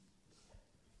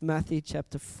Matthew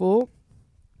chapter 4.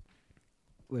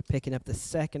 We're picking up the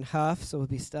second half, so we'll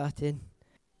be starting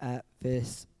at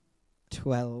verse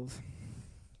 12.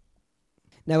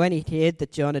 Now when he heard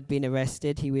that John had been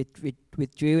arrested, he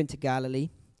withdrew into Galilee.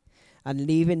 And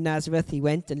leaving Nazareth, he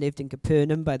went and lived in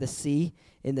Capernaum by the sea,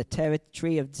 in the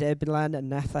territory of Zebulun and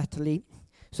Naphtali,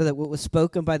 so that what was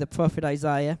spoken by the prophet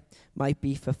Isaiah might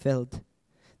be fulfilled,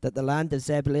 that the land of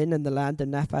Zebulun and the land of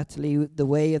Naphtali, the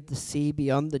way of the sea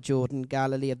beyond the Jordan,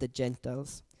 Galilee of the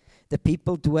Gentiles. The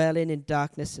people dwelling in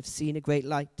darkness have seen a great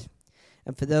light,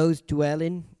 and for those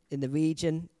dwelling in the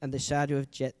region and the shadow of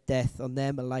death, on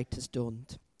them a light has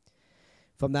dawned.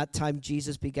 From that time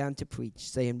Jesus began to preach,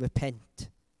 saying, Repent,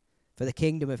 for the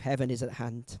kingdom of heaven is at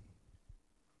hand.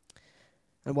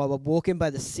 And while walking by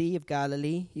the Sea of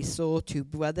Galilee, he saw two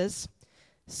brothers,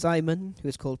 Simon, who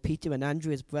is called Peter, and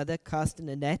Andrew his brother, casting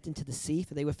a net into the sea,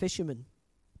 for they were fishermen.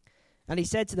 And he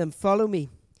said to them, Follow me,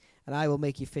 and I will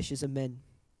make you fishers of men.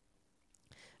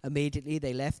 Immediately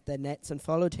they left their nets and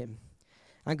followed him.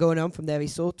 And going on from there, he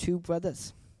saw two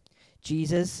brothers,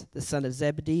 Jesus, the son of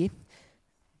Zebedee,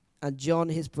 and John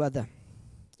his brother,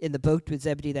 in the boat with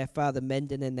Zebedee their father,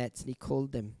 mending their nets, and he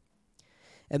called them.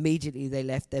 Immediately they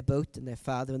left their boat and their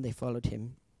father, and they followed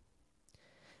him.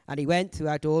 And he went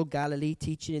throughout all Galilee,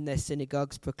 teaching in their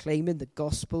synagogues, proclaiming the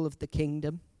gospel of the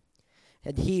kingdom,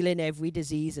 and healing every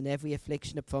disease and every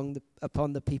affliction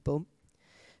upon the people.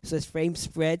 So his fame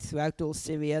spread throughout all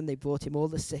Syria, and they brought him all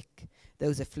the sick,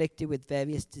 those afflicted with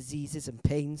various diseases and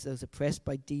pains, those oppressed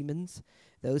by demons,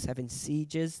 those having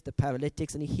seizures, the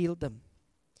paralytics, and he healed them.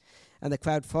 And the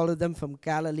crowd followed them from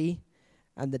Galilee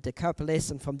and the Decapolis,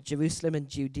 and from Jerusalem and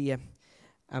Judea,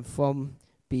 and from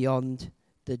beyond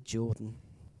the Jordan.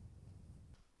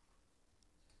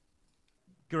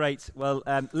 Great. Well,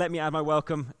 let me add my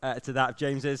welcome to that of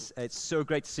James's. It's so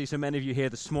great to see so many of you here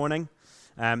this morning.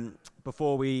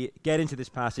 Before we get into this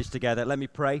passage together, let me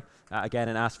pray again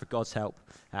and ask for God's help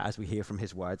as we hear from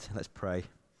his word. Let's pray.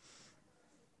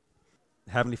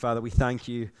 Heavenly Father, we thank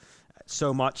you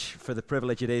so much for the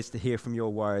privilege it is to hear from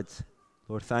your word.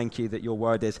 Lord, thank you that your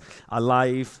word is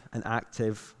alive and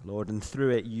active, Lord, and through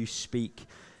it you speak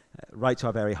right to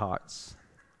our very hearts.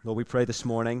 Lord, we pray this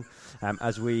morning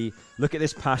as we look at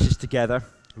this passage together,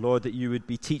 Lord, that you would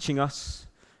be teaching us,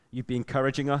 you'd be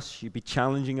encouraging us, you'd be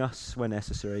challenging us where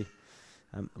necessary.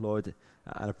 Lord,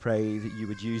 and I pray that you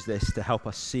would use this to help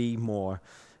us see more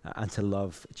and to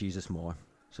love Jesus more.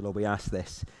 So, Lord, we ask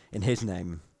this in his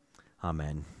name.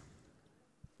 Amen.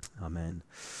 Amen.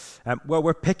 Well,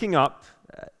 we're picking up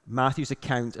Matthew's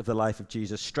account of the life of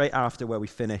Jesus straight after where we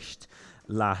finished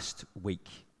last week.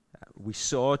 We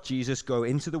saw Jesus go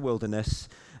into the wilderness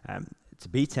to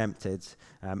be tempted,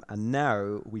 and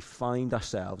now we find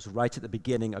ourselves right at the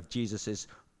beginning of Jesus'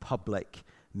 public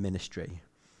ministry.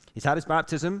 He's had his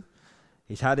baptism,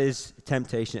 he's had his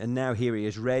temptation, and now here he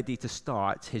is ready to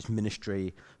start his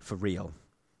ministry for real,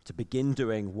 to begin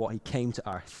doing what he came to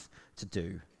earth to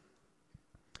do.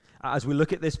 As we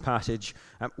look at this passage,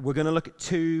 we're going to look at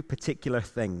two particular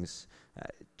things.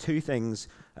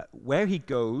 Where he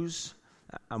goes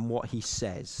and what he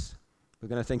says. We're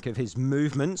going to think of his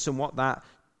movements and what that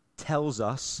tells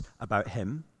us about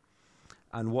him,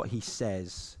 and what he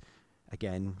says,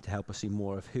 again, to help us see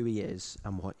more of who he is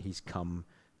and what he's come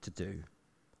to do.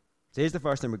 So here's the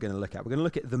first thing we're going to look at. We're going to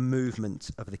look at the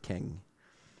movement of the king.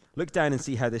 Look down and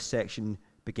see how this section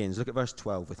begins. Look at verse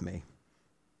 12 with me.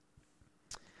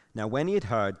 Now, when he had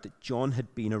heard that John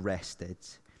had been arrested,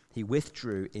 he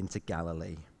withdrew into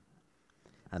Galilee.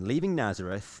 And leaving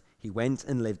Nazareth, he went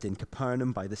and lived in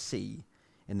Capernaum by the sea,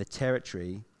 in the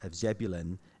territory of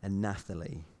Zebulun and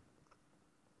Naphtali.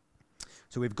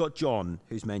 So we've got John,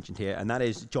 who's mentioned here, and that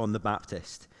is John the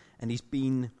Baptist, and he's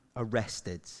been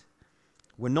arrested.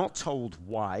 We're not told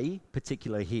why,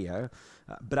 particularly here,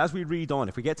 but as we read on,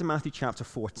 if we get to Matthew chapter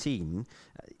 14,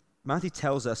 Matthew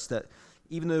tells us that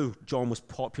even though John was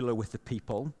popular with the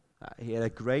people, he had a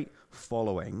great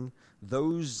following,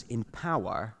 those in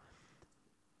power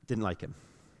didn't like him.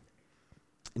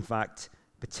 In fact,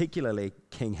 particularly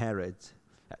King Herod.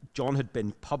 John had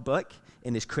been public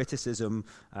in his criticism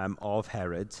of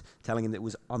Herod, telling him that it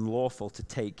was unlawful to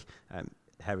take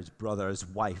Herod's brother's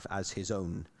wife as his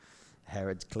own.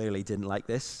 Herod clearly didn't like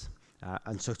this,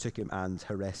 and so took him and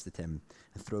arrested him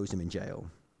and throws him in jail.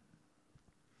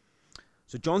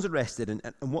 So John's arrested,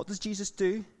 and what does Jesus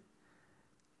do?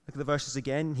 Look at the verses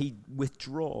again. He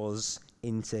withdraws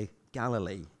into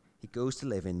Galilee. He goes to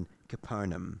live in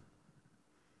Capernaum.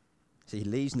 So he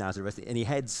leaves Nazareth and he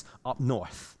heads up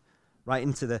north, right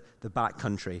into the back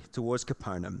country, towards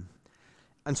Capernaum.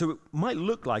 And so it might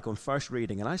look like on first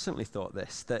reading, and I certainly thought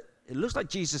this, that it looks like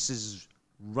Jesus is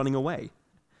running away.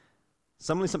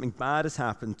 Suddenly something bad has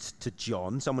happened to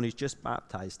John, someone who's just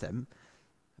baptized him,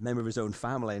 a member of his own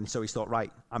family, and so he's thought,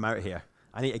 right, I'm out of here.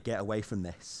 I need to get away from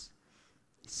this.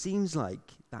 It seems like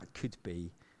that could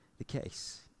be the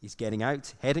case. He's heading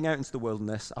out into the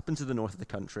wilderness, up into the north of the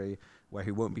country, where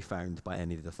he won't be found by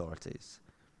any of the authorities.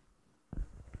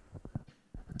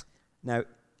 Now,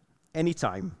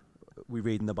 anytime we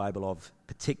read in the Bible of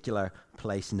particular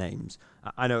place names,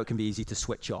 I know it can be easy to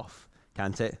switch off,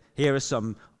 can't it? Here are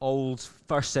some old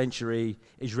first century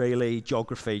Israeli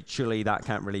geography. Surely that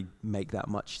can't really make that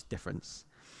much difference.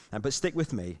 But stick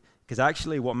with me, because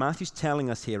actually what Matthew's telling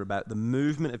us here about the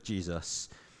movement of Jesus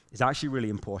is actually really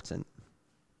important.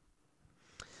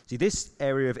 See, this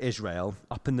area of Israel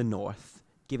up in the north,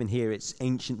 given here its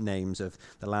ancient names of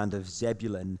the land of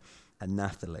Zebulun and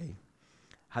Naphtali,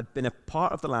 had been a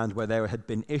part of the land where there had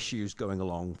been issues going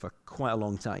along for quite a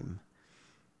long time.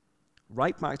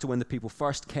 Right back to when the people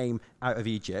first came out of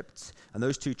Egypt and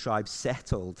those two tribes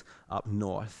settled up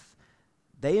north,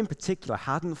 they in particular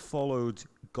hadn't followed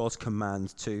God's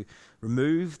command to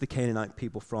remove the Canaanite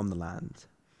people from the land.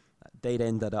 They'd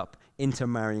ended up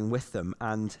intermarrying with them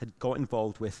and had got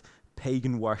involved with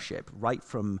pagan worship right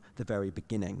from the very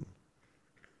beginning.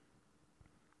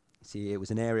 See, it was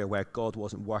an area where God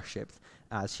wasn't worshipped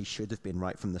as he should have been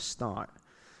right from the start.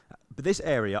 But this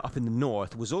area up in the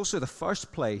north was also the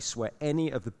first place where any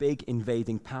of the big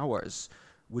invading powers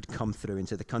would come through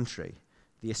into the country.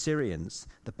 The Assyrians,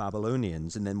 the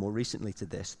Babylonians, and then more recently to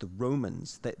this, the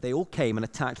Romans. They all came and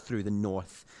attacked through the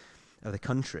north of the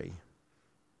country.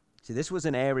 See, this was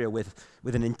an area with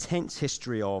an intense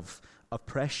history of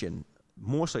oppression,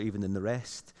 more so even than the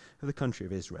rest of the country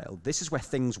of Israel. This is where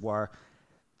things were,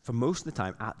 for most of the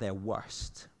time, at their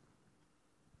worst.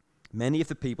 Many of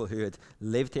the people who had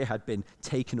lived here had been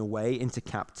taken away into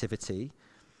captivity.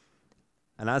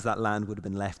 And as that land would have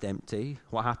been left empty,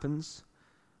 what happens?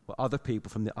 Well, other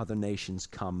people from the other nations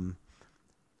come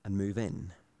and move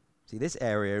in. See, this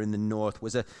area in the north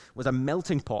was a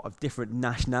melting pot of different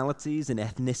nationalities and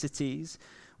ethnicities,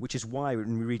 which is why,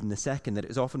 when we read in a second, that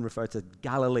it is often referred to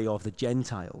Galilee of the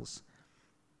Gentiles,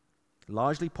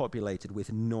 largely populated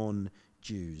with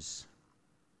non-Jews.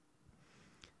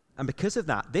 And because of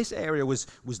that, this area was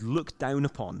looked down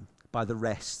upon by the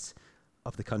rest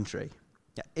of the country.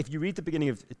 If you read the beginning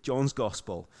of John's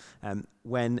Gospel,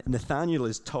 when Nathanael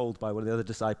is told by one of the other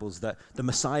disciples that the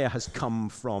Messiah has come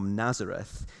from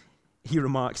Nazareth, he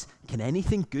remarks, "Can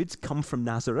anything good come from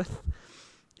Nazareth?"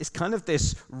 It's kind of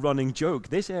this running joke.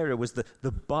 This area was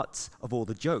the butt of all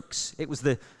the jokes. It was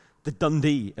the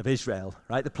Dundee of Israel,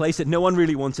 right? The place that no one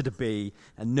really wanted to be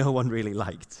and no one really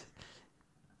liked.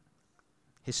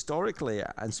 Historically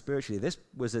and spiritually, this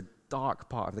was a dark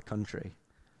part of the country.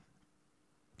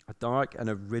 A dark and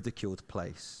a ridiculed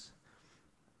place.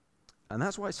 And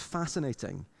that's why it's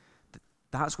fascinating.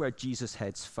 That's where Jesus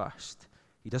heads first.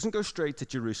 He doesn't go straight to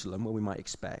Jerusalem, where we might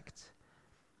expect.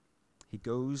 He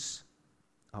goes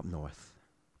up north.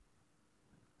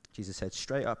 Jesus heads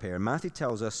straight up here. And Matthew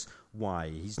tells us why.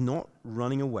 He's not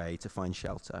running away to find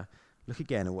shelter. Look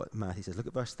again at what Matthew says. Look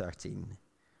at verse 13.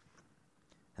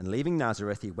 And leaving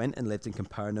Nazareth, he went and lived in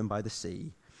Capernaum by the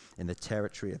sea, in the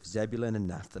territory of Zebulun and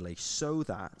Naphtali, so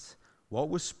that what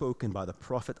was spoken by the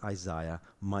prophet Isaiah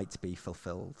might be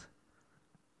fulfilled.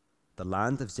 The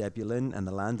land of Zebulun and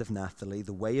the land of Naphtali,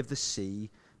 the way of the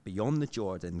sea, beyond the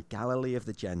Jordan, Galilee of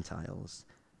the Gentiles,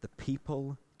 the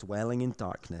people dwelling in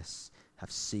darkness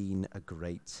have seen a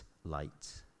great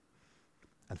light.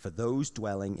 And for those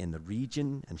dwelling in the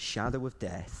region and shadow of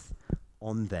death,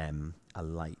 on them a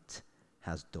light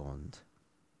has dawned.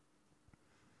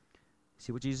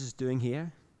 See what Jesus is doing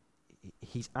here?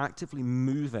 He's actively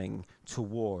moving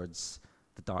towards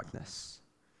the darkness.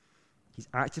 He's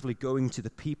actively going to the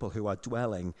people who are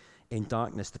dwelling in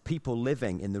darkness, the people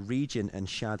living in the region and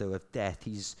shadow of death.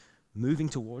 He's moving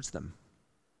towards them.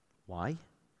 Why?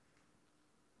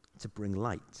 To bring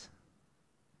light.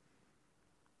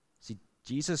 See,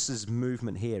 Jesus'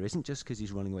 movement here isn't just because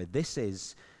he's running away. This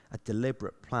is a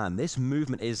deliberate plan. This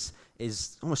movement is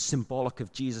almost symbolic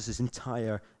of Jesus'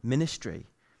 entire ministry,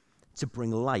 to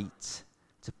bring light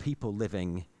to people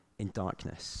living in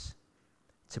darkness,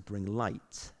 to bring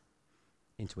light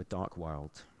into a dark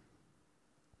world.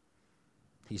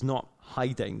 He's not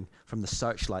hiding from the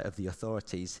searchlight of the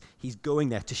authorities. He's going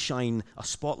there to shine a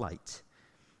spotlight.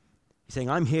 He's saying,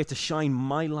 I'm here to shine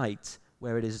my light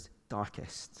where it is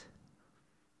darkest.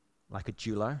 Like a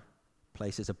jeweler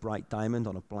places a bright diamond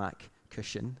on a black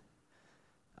cushion.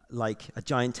 Like a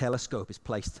giant telescope is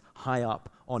placed high up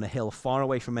on a hill, far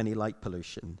away from any light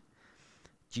pollution.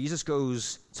 Jesus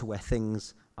goes to where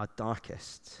things are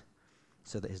darkest.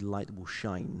 so that his light will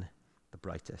shine the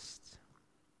brightest.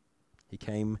 He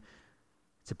came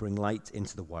to bring light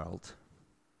into the world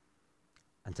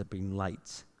and to bring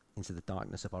light into the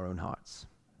darkness of our own hearts.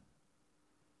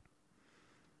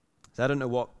 So I don't know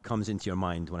what comes into your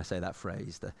mind when I say that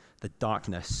phrase, the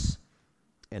darkness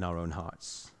in our own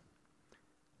hearts.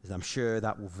 As I'm sure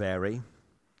that will vary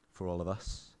for all of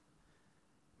us.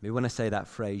 Maybe when I say that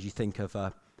phrase, you think of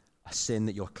a sin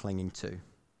that you're clinging to,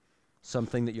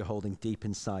 something that you're holding deep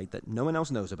inside that no one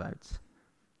else knows about,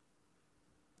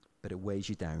 but it weighs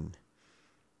you down.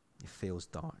 It feels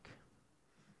dark.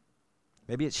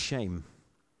 Maybe it's shame.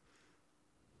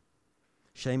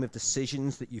 Shame of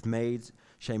decisions that you've made,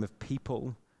 shame of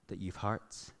people that you've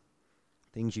hurt,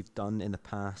 things you've done in the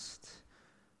past,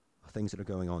 or things that are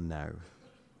going on now.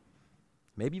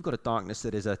 Maybe you've got a darkness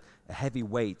that is a heavy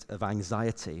weight of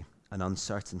anxiety and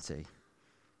uncertainty.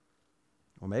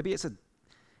 Or maybe it's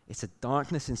a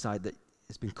darkness inside that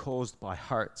has been caused by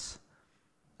hurt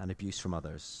and abuse from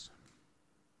others.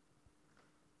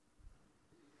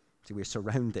 See, we're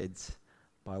surrounded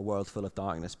by a world full of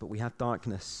darkness, but we have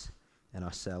darkness in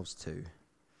ourselves too.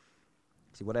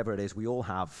 See, whatever it is, we all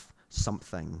have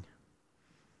something.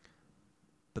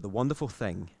 But the wonderful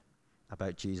thing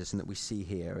about Jesus and that we see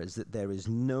here is that there is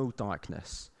no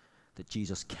darkness that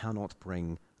Jesus cannot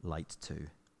bring light to.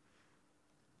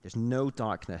 There's no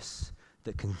darkness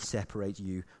that can separate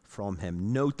you from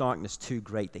him. No darkness too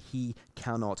great that he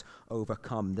cannot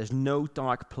overcome. There's no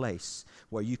dark place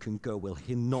where you can go where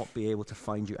he'll not be able to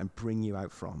find you and bring you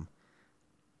out from.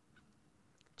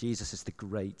 Jesus is the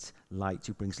great light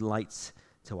who brings light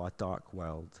to our dark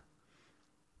world.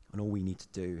 And all we need to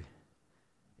do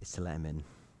is to let him in.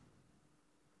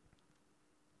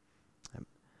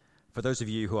 For those of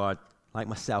you who are, like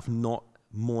myself, not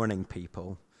morning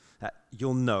people,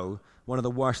 you'll know one of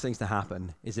the worst things to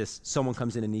happen is this: someone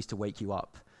comes in and needs to wake you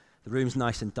up. The room's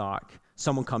nice and dark.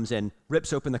 Someone comes in,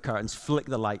 rips open the curtains, flick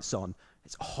the lights on.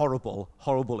 It's a horrible,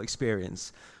 horrible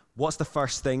experience. What's the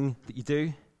first thing that you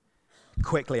do?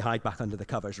 Quickly hide back under the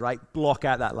covers, right? Block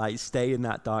out that light. Stay in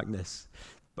that darkness.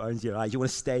 Burns your eyes. You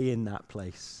want to stay in that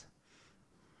place.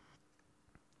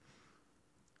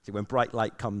 See, when bright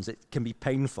light comes, it can be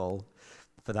painful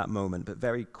for that moment, but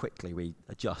very quickly we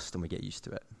adjust and we get used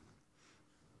to it.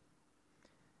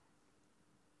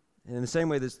 And in the same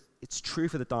way, it's true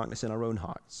for the darkness in our own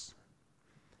hearts.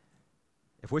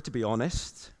 If we're to be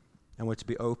honest and we're to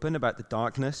be open about the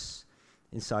darkness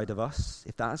inside of us,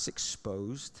 if that's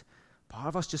exposed, part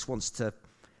of us just wants to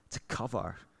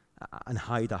cover and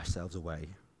hide ourselves away.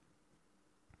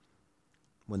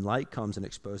 When light comes and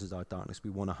exposes our darkness,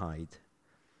 we want to hide.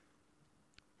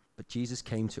 But Jesus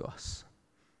came to us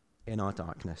in our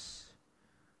darkness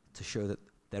to show that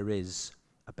there is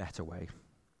a better way.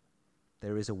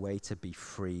 There is a way to be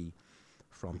free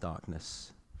from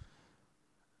darkness.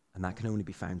 And that can only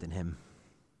be found in him.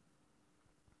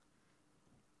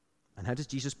 And how does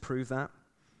Jesus prove that?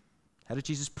 How does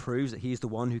Jesus prove that he is the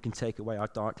one who can take away our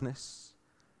darkness?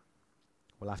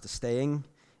 Well, after staying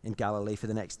in Galilee for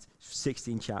the next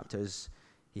 16 chapters,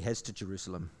 he heads to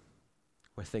Jerusalem,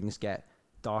 where things get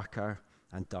darker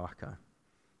and darker.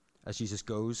 As Jesus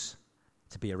goes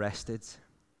to be arrested,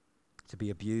 to be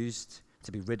abused,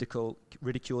 to be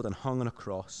ridiculed and hung on a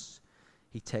cross,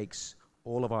 he takes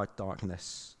all of our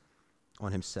darkness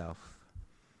on himself.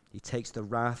 He takes the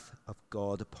wrath of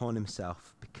God upon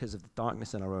himself because of the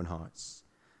darkness in our own hearts.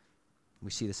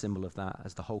 We see the symbol of that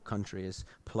as the whole country is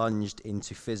plunged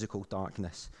into physical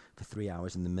darkness for 3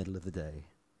 hours in the middle of the day.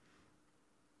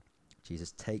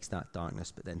 Jesus takes that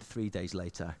darkness, but then 3 days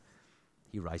later,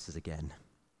 he rises again.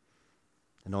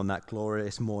 And on that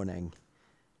glorious morning,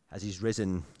 as he's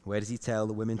risen, where does he tell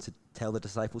the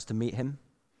disciples to meet him?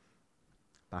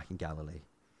 Back in Galilee.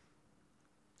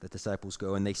 The disciples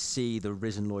go and they see the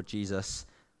risen Lord Jesus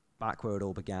back where it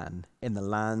all began, in the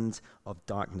land of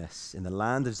darkness, in the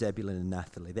land of Zebulun and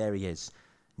Naphtali. There he is,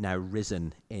 now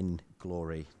risen in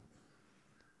glory.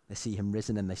 They see him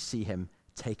risen and they see him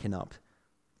taken up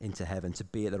into heaven to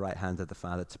be at the right hand of the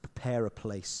Father, to prepare a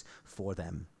place for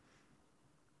them.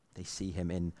 They see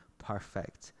him in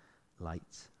perfect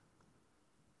light.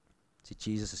 See,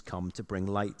 Jesus has come to bring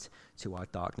light to our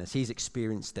darkness. He's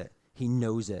experienced it. He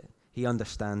knows it. He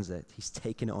understands it. He's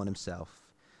taken it on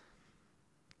himself.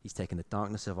 He's taken the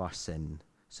darkness of our sin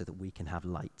so that we can have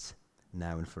light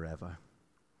now and forever.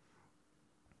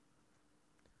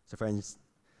 So friends,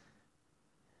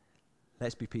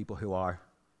 let's be people who are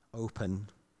open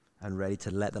and ready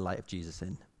to let the light of Jesus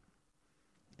in.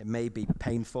 It may be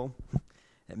painful.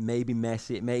 It may be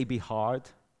messy. It may be hard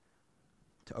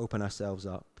to open ourselves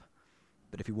up.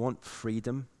 But if you want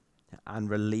freedom and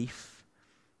relief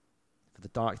for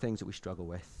the dark things that we struggle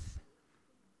with.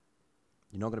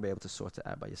 You're not going to be able to sort it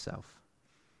out by yourself.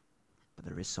 But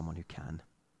there is someone who can.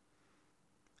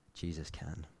 Jesus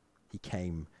can. He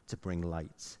came to bring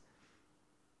light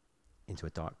into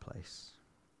a dark place.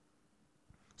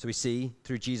 So we see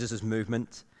through Jesus'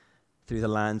 movement through the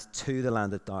land to the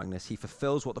land of darkness, he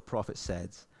fulfills what the prophet said,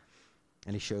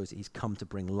 and he shows that he's come to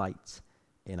bring light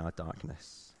in our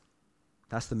darkness.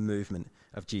 That's the movement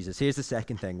of Jesus. Here's the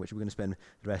second thing, which we're going to spend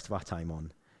the rest of our time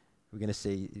on. We're going to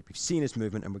see, we've seen his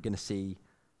movement, and we're going to see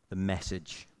the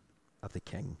message of the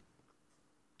king.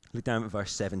 Look down at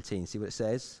verse 17. See what it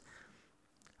says?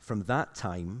 From that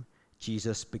time,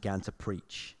 Jesus began to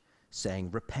preach,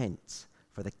 saying, "Repent,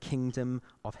 for the kingdom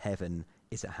of heaven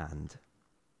is at hand."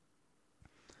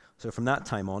 So from that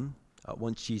time on,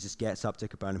 once Jesus gets up to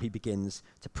Capernaum, he begins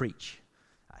to preach.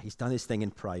 He's done his thing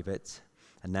in private,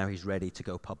 and now he's ready to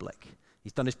go public.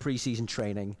 He's done his pre-season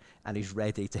training, and he's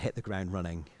ready to hit the ground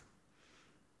running.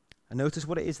 And notice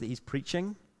what it is that he's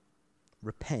preaching.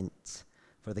 Repent,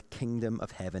 for the kingdom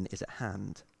of heaven is at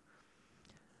hand.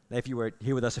 Now, if you were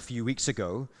here with us a few weeks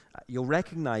ago, you'll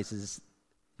recognize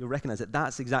that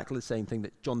that's exactly the same thing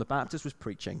that John the Baptist was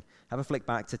preaching. Have a flick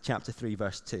back to chapter 3,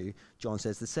 verse 2. John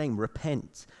says the same.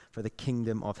 Repent, for the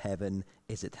kingdom of heaven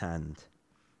is at hand.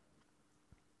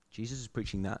 Jesus is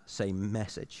preaching that same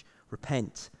message.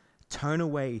 Repent, turn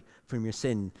away from your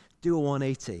sin, do a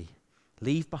 180,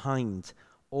 leave behind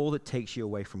all that takes you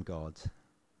away from God.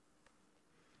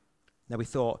 Now, we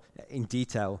thought in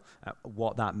detail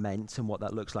what that meant and what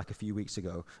that looks like a few weeks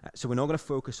ago. So we're not going to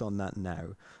focus on that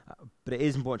now. But it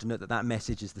is important to note that that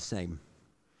message is the same.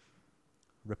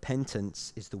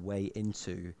 Repentance is the way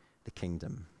into the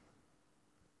kingdom.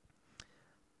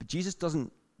 But Jesus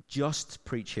doesn't just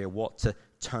preach here what to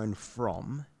turn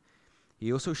from.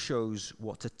 He also shows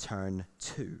what to turn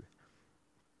to.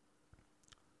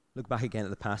 Look back again at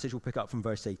the passage. We'll pick up from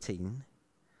verse 18.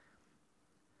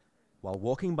 While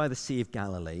walking by the Sea of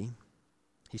Galilee,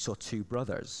 he saw two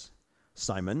brothers,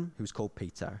 Simon, who was called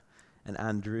Peter, and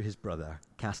Andrew, his brother,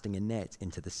 casting a net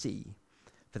into the sea,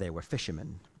 for they were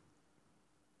fishermen.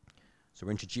 So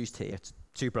we're introduced here to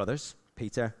two brothers,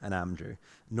 Peter and Andrew,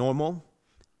 normal,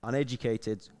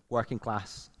 uneducated,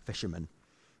 working-class fishermen,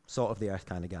 salt of the earth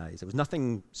kind of guys. There was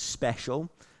nothing special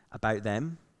about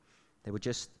them. They were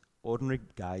just ordinary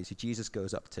guys who Jesus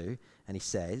goes up to, and he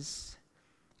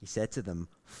said to them,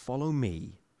 "Follow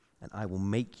me, and I will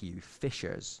make you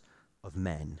fishers of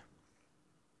men."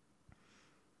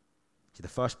 See, the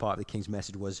first part of the king's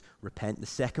message was repent. The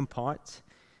second part,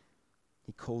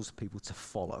 he calls people to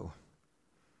follow.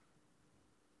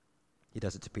 He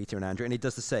does it to Peter and Andrew, and he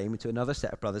does the same to another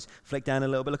set of brothers. Flick down a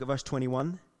little bit, look at verse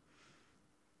 21.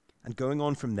 And going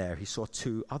on from there, he saw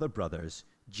two other brothers,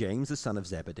 James the son of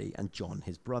Zebedee and John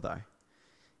his brother,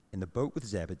 in the boat with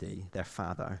Zebedee, their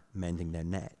father, mending their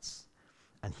nets,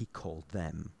 and he called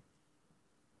them.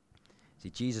 See,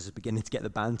 Jesus is beginning to get the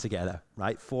band together,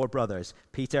 right? Four brothers,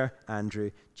 Peter,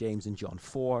 Andrew, James, and John,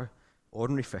 four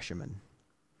ordinary fishermen.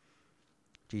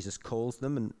 Jesus calls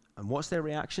them, and what's their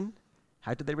reaction?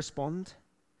 How did they respond?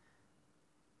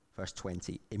 Verse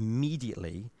 20,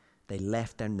 immediately they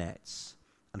left their nets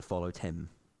and followed him.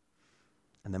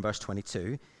 And then verse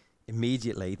 22,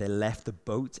 immediately they left the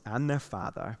boat and their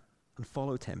father and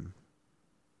followed him.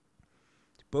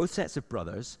 Both sets of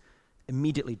brothers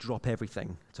immediately drop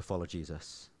everything to follow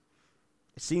Jesus.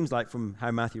 It seems like from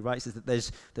how Matthew writes is that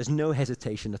there's no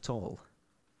hesitation at all.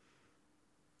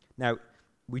 Now,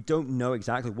 we don't know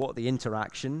exactly what the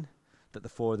interaction that the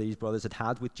four of these brothers had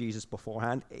had with Jesus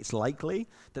beforehand. It's likely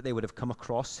that they would have come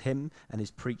across him and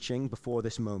his preaching before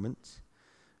this moment.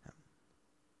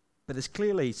 But there's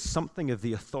clearly something of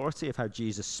the authority of how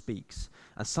Jesus speaks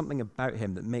and something about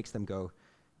him that makes them go,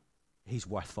 he's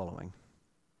worth following.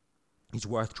 He's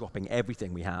worth dropping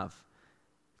everything we have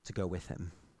to go with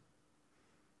him.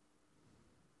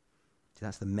 See,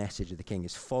 that's the message of the king,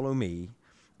 is follow me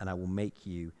and I will make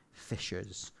you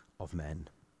fishers of men.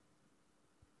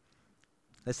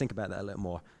 Let's think about that a little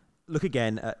more. Look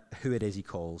again at who it is he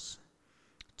calls.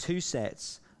 Two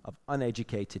sets of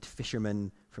uneducated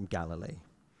fishermen from Galilee.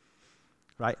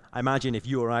 Right? I imagine if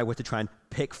you or I were to try and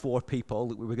pick four people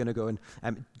that we were going to go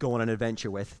and go on an adventure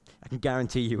with, I can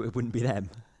guarantee you it wouldn't be them.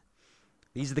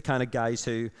 These are the kind of guys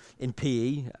who, in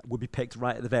PE, would be picked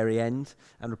right at the very end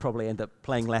and would probably end up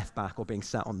playing left back or being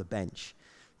sat on the bench.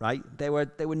 Right? They were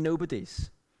nobodies.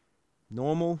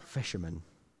 Normal fishermen.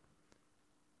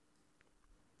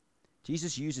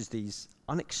 Jesus uses these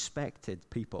unexpected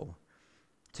people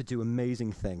to do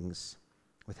amazing things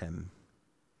with him.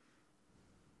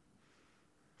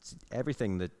 It's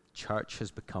everything the church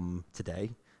has become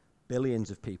today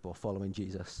billions of people following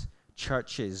Jesus,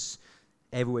 churches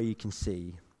everywhere you can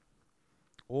see.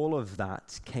 All of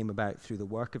that came about through the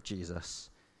work of Jesus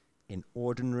in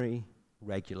ordinary,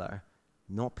 regular,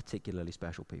 not particularly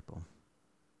special people.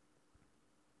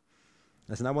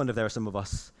 Listen, I wonder if there are some of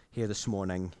us here this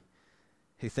morning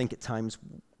who think at times,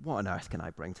 what on earth can I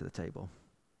bring to the table?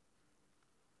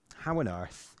 How on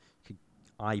earth could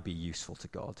I be useful to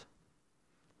God?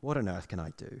 What on earth can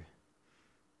I do?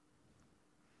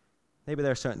 Maybe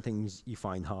there are certain things you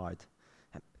find hard.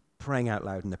 Praying out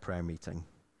loud in a prayer meeting.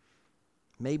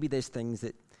 Maybe there's things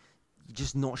that you're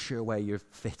just not sure where you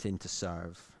fit in to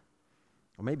serve.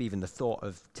 Or maybe even the thought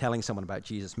of telling someone about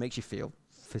Jesus makes you feel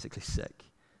physically sick.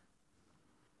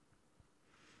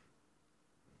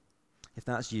 If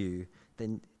that's you,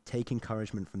 then take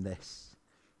encouragement from this.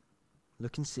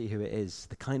 Look and see who it is,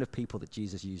 the kind of people that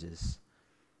Jesus uses.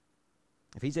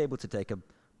 If he's able to take a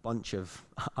bunch of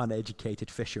uneducated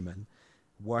fishermen,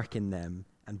 work in them,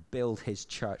 and build his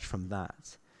church from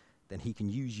that, then he can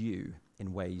use you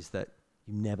in ways that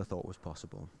you never thought was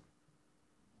possible.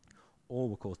 All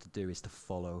we're called to do is to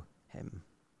follow him.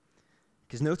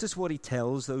 Because notice what he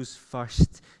tells those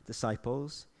first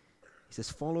disciples. He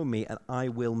says, follow me and I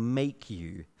will make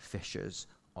you fishers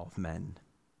of men.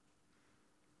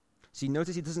 See,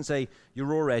 notice he doesn't say,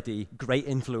 you're already great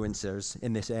influencers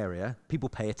in this area. People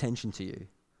pay attention to you.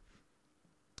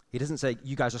 He doesn't say,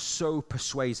 you guys are so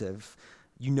persuasive,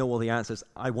 you know all the answers,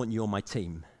 I want you on my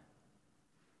team.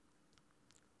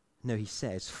 No, he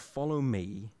says, follow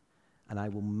me and I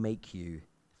will make you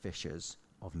fishers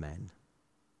of men.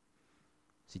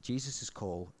 See, Jesus'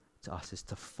 call to us is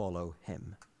to follow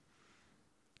him.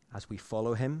 As we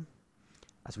follow him,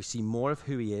 as we see more of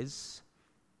who he is,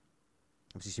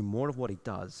 as we see more of what he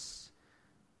does,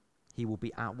 he will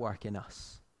be at work in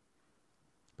us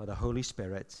by the Holy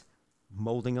Spirit,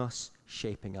 molding us,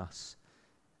 shaping us,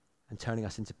 and turning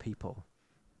us into people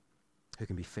who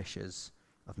can be fishers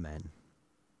of men.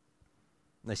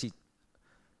 Now, see,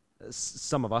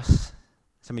 some of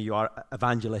you are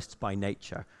evangelists by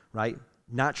nature, right?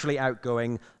 Naturally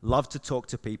outgoing, love to talk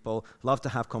to people, love to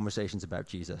have conversations about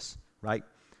Jesus, right?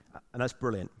 And that's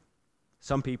brilliant.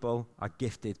 Some people are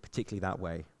gifted particularly that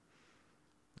way.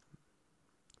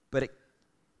 But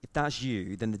if that's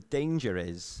you, then the danger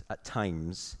is, at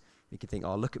times, you can think,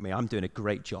 oh, look at me, I'm doing a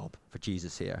great job for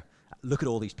Jesus here. Look at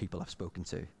all these people I've spoken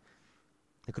to.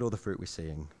 Look at all the fruit we're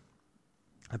seeing.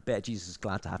 I bet Jesus is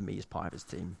glad to have me as part of his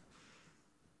team.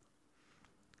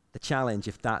 The challenge,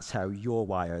 if that's how you're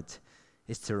wired,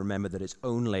 is to remember that it's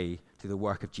only through the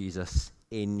work of Jesus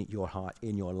in your heart,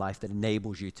 in your life, that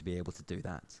enables you to be able to do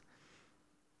that.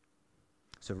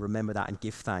 So remember that and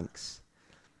give thanks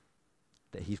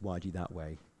that he's wired you that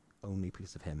way, only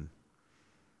because of him.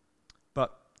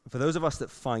 But for those of us that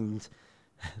find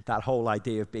that whole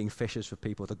idea of being fishers for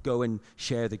people, to go and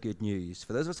share the good news,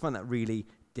 for those of us who find that really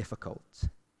difficult,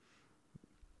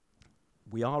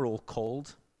 we are all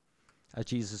called as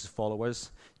Jesus'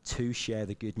 followers to share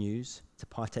the good news, to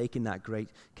partake in that great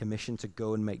commission to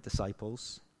go and make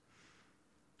disciples.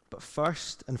 But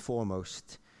first and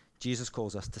foremost, Jesus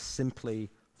calls us to simply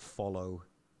follow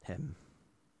him.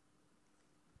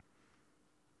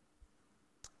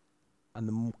 And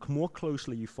the more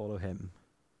closely you follow him,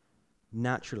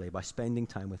 naturally, by spending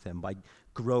time with him, by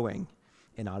growing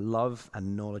in our love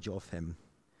and knowledge of him,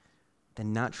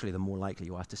 then naturally the more likely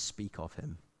you are to speak of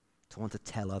him, to want to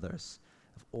tell others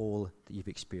of all that you've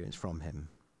experienced from him.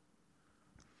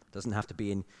 It doesn't have to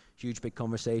be in huge, big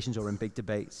conversations or in big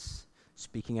debates,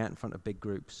 speaking out in front of big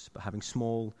groups, but having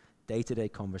small, day-to-day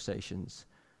conversations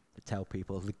that tell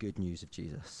people the good news of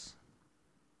Jesus.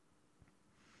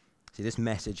 See, this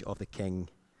message of the King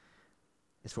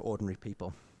is for ordinary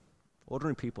people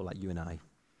like you and I.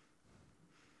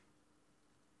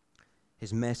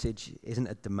 His message isn't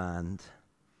a demand,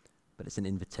 but it's an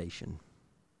invitation.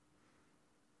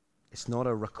 It's not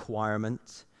a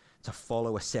requirement to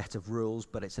follow a set of rules,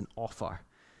 but it's an offer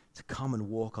to come and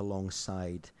walk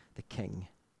alongside the King,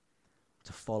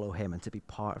 to follow him and to be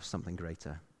part of something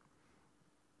greater.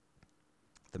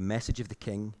 The message of the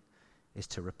King is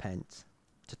to repent,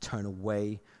 to turn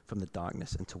away from the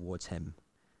darkness and towards him,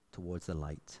 towards the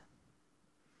light,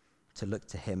 to look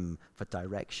to him for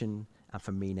direction and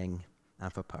for meaning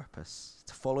and for purpose,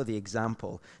 to follow the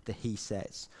example that he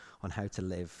sets on how to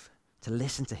live, to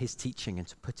listen to his teaching and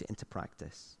to put it into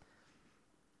practice.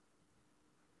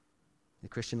 The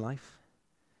Christian life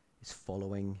is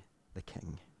following the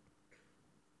King.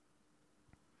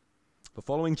 But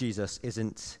following Jesus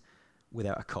isn't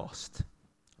without a cost.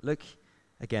 Look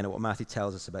again at what Matthew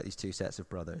tells us about these two sets of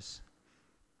brothers.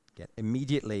 Again,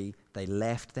 immediately they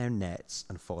left their nets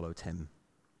and followed him.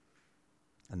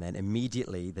 And then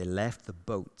immediately they left the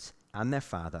boat and their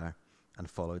father and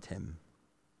followed him.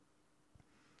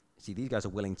 See, these guys are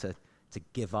willing to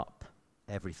give up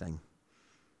everything.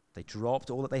 They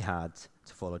dropped all that they had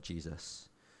to follow Jesus.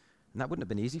 And that wouldn't have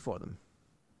been easy for them.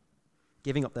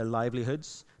 Giving up their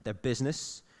livelihoods, their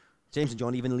business. James and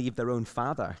John even leave their own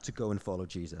father to go and follow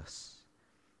Jesus.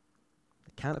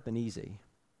 It can't have been easy.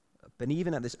 But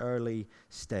even at this early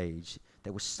stage,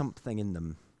 there was something in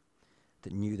them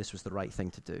that knew this was the right thing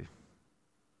to do.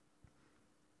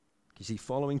 You see,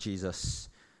 following Jesus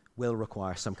will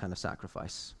require some kind of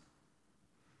sacrifice.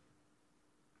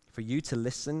 For you to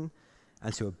listen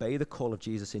and to obey the call of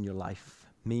Jesus in your life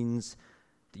means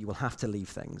that you will have to leave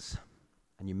things,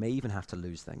 and you may even have to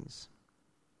lose things.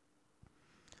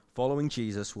 Following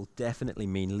Jesus will definitely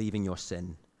mean leaving your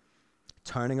sin,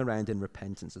 turning around in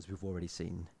repentance, as we've already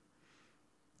seen,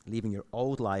 leaving your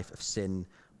old life of sin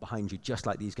behind you, just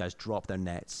like these guys dropped their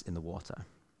nets in the water.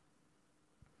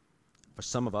 For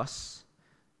some of us,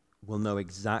 we'll know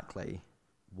exactly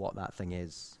what that thing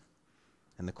is.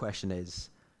 And the question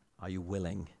is, are you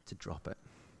willing to drop it?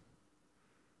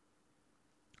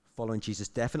 Following Jesus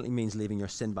definitely means leaving your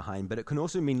sin behind, but it can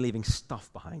also mean leaving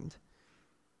stuff behind.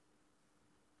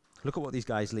 Look at what these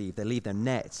guys leave. They leave their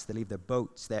nets, they leave their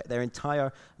boats, their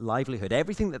entire livelihood,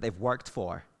 everything that they've worked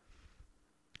for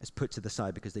is put to the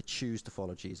side because they choose to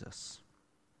follow Jesus.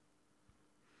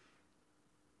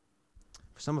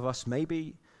 For some of us,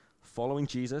 maybe following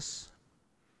Jesus,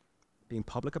 being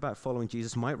public about following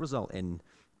Jesus might result in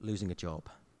losing a job,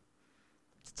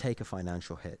 to take a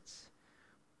financial hit,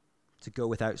 to go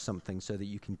without something so that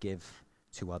you can give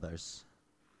to others.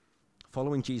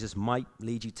 Following Jesus might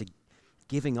lead you to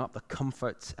giving up the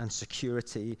comfort and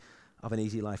security of an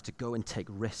easy life to go and take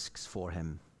risks for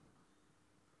him.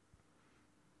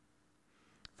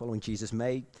 Following Jesus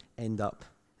may end up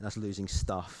in us losing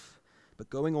stuff, but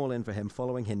going all in for him,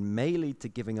 following him, may lead to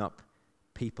giving up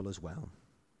people as well.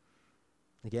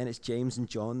 Again, it's James and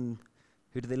John.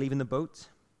 Who do they leave in the boat?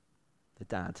 The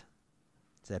dad,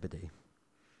 Zebedee.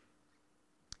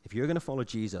 If you're going to follow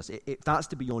Jesus, if that's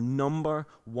to be your number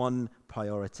one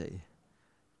priority,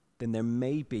 then there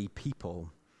may be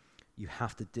people you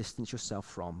have to distance yourself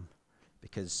from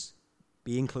because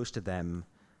being close to them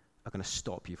are going to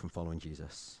stop you from following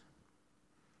Jesus.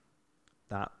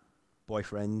 That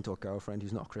boyfriend or girlfriend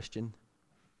who's not a Christian,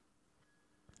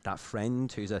 that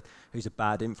friend who's a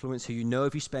bad influence, who you know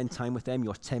if you spend time with them,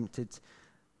 you're tempted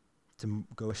to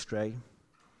go astray.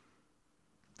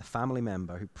 The family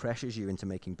member who pressures you into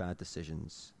making bad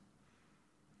decisions.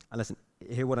 And listen,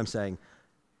 hear what I'm saying.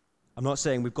 I'm not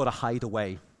saying we've got to hide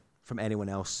away from anyone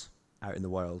else out in the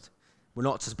world. We're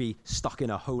not to be stuck in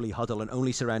a holy huddle and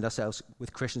only surround ourselves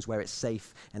with Christians where it's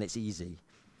safe and it's easy.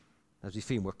 As we've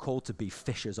seen, we're called to be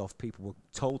fishers of people. We're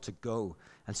told to go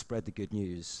and spread the good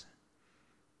news.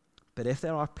 But if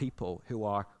there are people who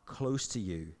are close to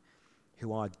you,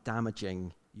 who are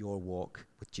damaging your walk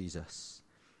with Jesus,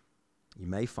 you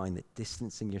may find that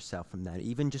distancing yourself from them,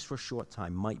 even just for a short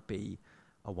time, might be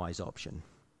a wise option.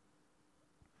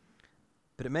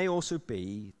 But it may also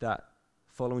be that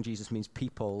following Jesus means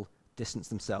people distance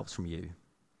themselves from you.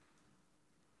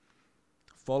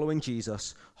 Following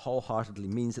Jesus wholeheartedly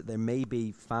means that there may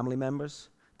be family members,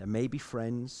 there may be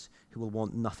friends who will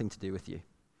want nothing to do with you.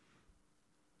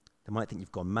 They might think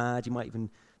you've gone mad, they might even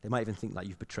think like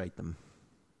you've betrayed them.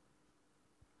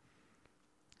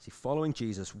 See, following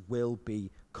Jesus will be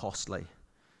costly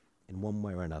in one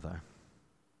way or another.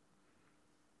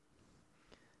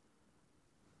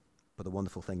 But the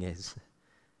wonderful thing is,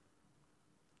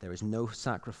 there is no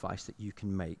sacrifice that you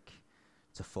can make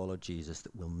to follow Jesus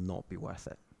that will not be worth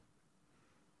it.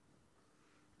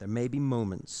 There may be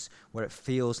moments where it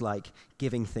feels like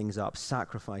giving things up,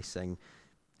 sacrificing,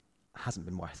 hasn't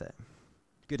been worth it.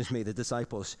 Goodness me, the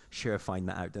disciples sure find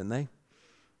that out, don't they?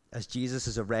 As Jesus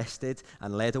is arrested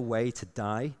and led away to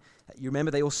die, you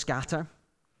remember they all scatter,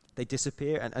 they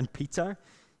disappear, and Peter,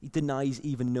 he denies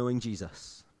even knowing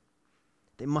Jesus.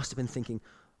 They must have been thinking,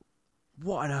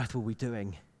 what on earth were we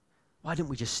doing? Why didn't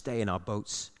we just stay in our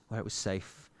boats where it was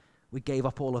safe? We gave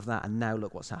up all of that, and now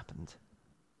look what's happened.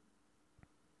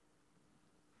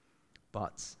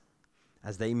 But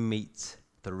as they meet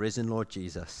the risen Lord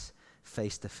Jesus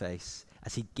face to face,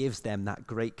 as he gives them that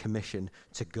great commission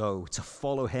to go, to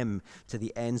follow him to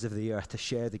the ends of the earth, to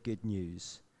share the good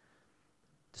news,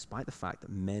 despite the fact that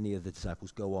many of the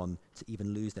disciples go on to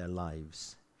even lose their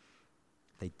lives,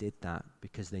 they did that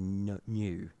because they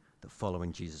knew that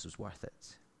following Jesus was worth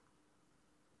it.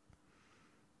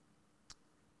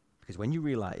 Because when you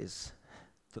realize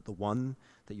that the one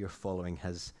that you're following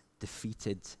has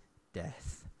defeated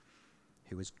death,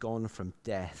 who has gone from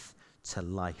death to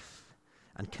life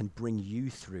and can bring you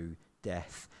through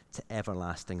death to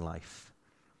everlasting life,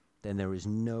 then there is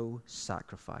no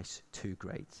sacrifice too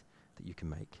great that you can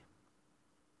make.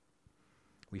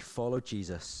 We follow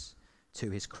Jesus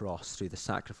to his cross through the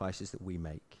sacrifices that we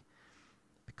make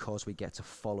because we get to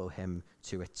follow him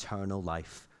to eternal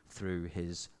life through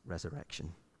his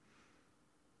resurrection.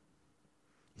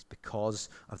 It's because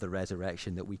of the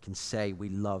resurrection that we can say we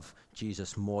love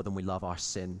Jesus more than we love our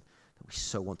sin that we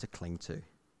so want to cling to.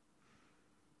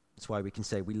 That's why we can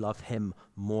say we love him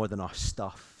more than our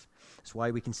stuff. That's why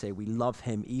we can say we love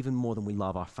him even more than we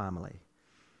love our family,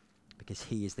 because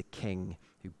he is the King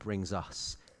who brings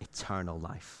us eternal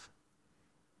life.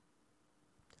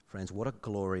 Friends, what a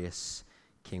glorious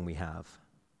King we have.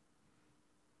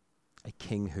 A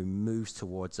King who moves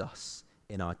towards us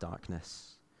in our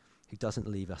darkness, who doesn't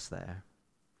leave us there,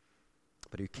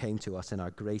 but who came to us in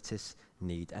our greatest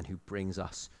need and who brings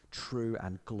us true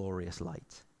and glorious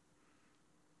light.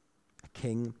 A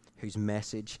King whose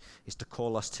message is to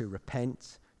call us to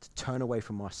repent, to turn away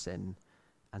from our sin,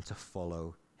 and to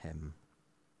follow him.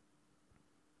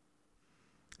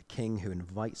 A King who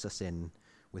invites us in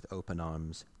with open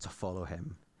arms to follow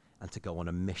him and to go on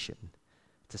a mission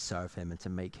to serve him and to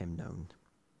make him known.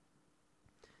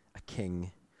 A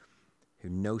King who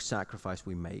no sacrifice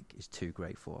we make is too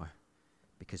great for,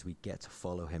 because we get to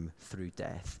follow him through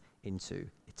death into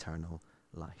eternal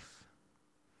life.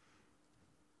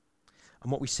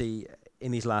 And what we see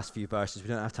in these last few verses, we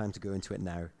don't have time to go into it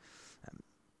now,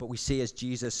 but we see as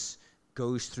Jesus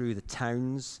goes through the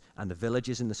towns and the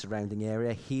villages in the surrounding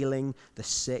area, healing the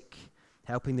sick,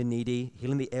 helping the needy,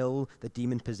 healing the ill, the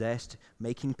demon-possessed,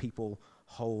 making people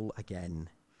whole again.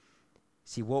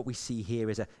 See, what we see here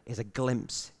is a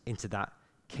glimpse into that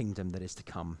kingdom that is to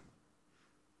come,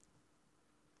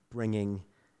 bringing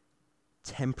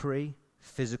temporary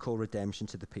physical redemption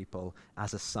to the people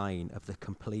as a sign of the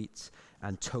complete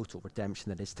and total redemption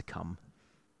that is to come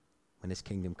when his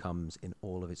kingdom comes in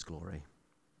all of its glory.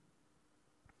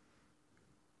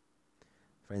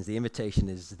 Friends, the invitation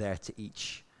is there to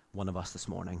each one of us this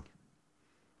morning.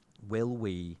 Will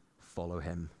we follow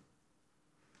him?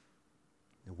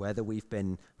 Whether we've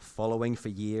been following for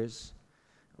years,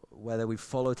 whether we've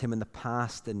followed him in the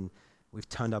past and we've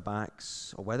turned our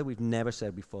backs, or whether we've never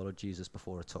said we followed Jesus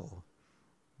before at all,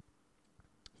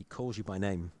 he calls you by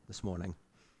name this morning.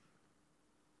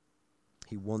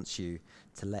 He wants you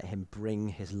to let him bring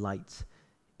his light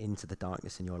into the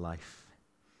darkness in your life.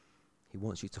 He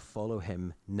wants you to follow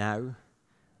him now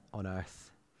on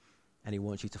earth, and he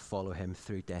wants you to follow him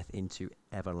through death into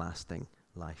everlasting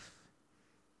life.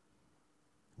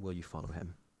 Will you follow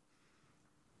him?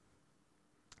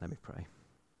 Let me pray.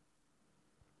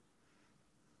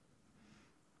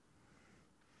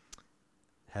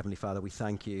 Heavenly Father, we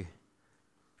thank you,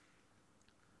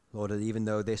 Lord, that even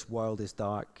though this world is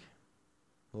dark,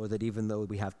 Lord, that even though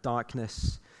we have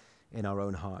darkness in our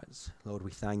own hearts, Lord,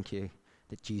 we thank you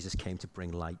that Jesus came to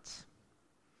bring light,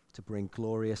 to bring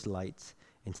glorious light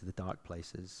into the dark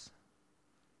places.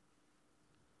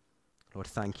 Lord,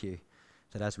 thank you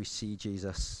that as we see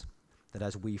Jesus, that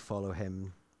as we follow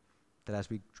him, that as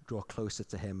we draw closer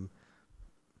to him,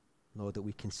 Lord, that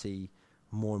we can see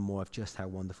more and more of just how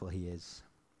wonderful he is.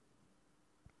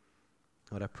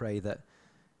 Lord, I pray that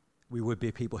we would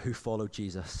be people who follow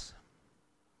Jesus,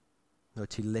 Lord,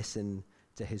 to listen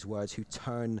to his words, who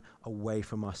turn away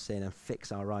from our sin and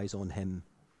fix our eyes on him,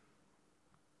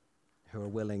 who are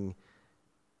willing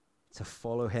to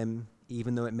follow him,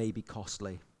 even though it may be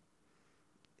costly,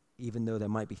 even though there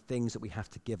might be things that we have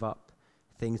to give up,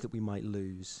 things that we might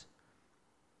lose.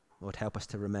 Lord, help us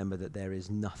to remember that there is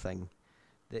nothing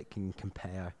that can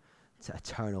compare to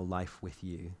eternal life with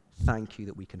you. Thank you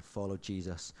that we can follow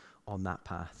Jesus on that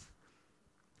path.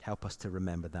 Help us to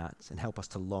remember that and help us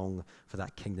to long for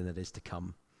that kingdom that is to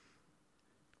come.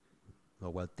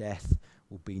 Lord, where death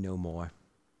will be no more,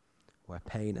 where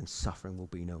pain and suffering will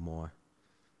be no more,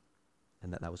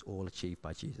 and that was all achieved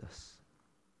by Jesus.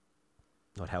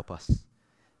 Lord, help us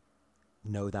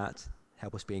know that,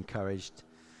 help us be encouraged,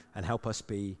 and help us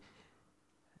be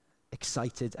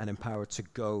excited and empowered to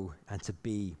go and to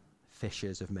be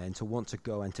fishers of men, to want to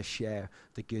go and to share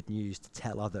the good news, to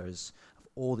tell others of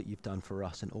all that you've done for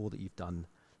us and all that you've done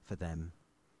for them.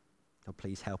 Lord,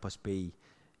 please help us be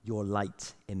your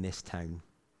light in this town,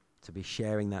 to be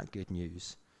sharing that good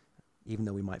news, even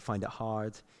though we might find it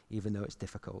hard, even though it's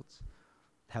difficult.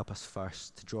 Help us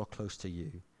first to draw close to you,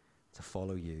 to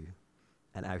follow you,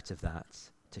 and out of that,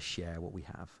 to share what we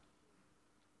have.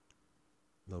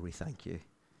 Lord, we thank you.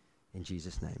 In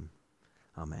Jesus' name,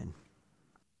 Amen.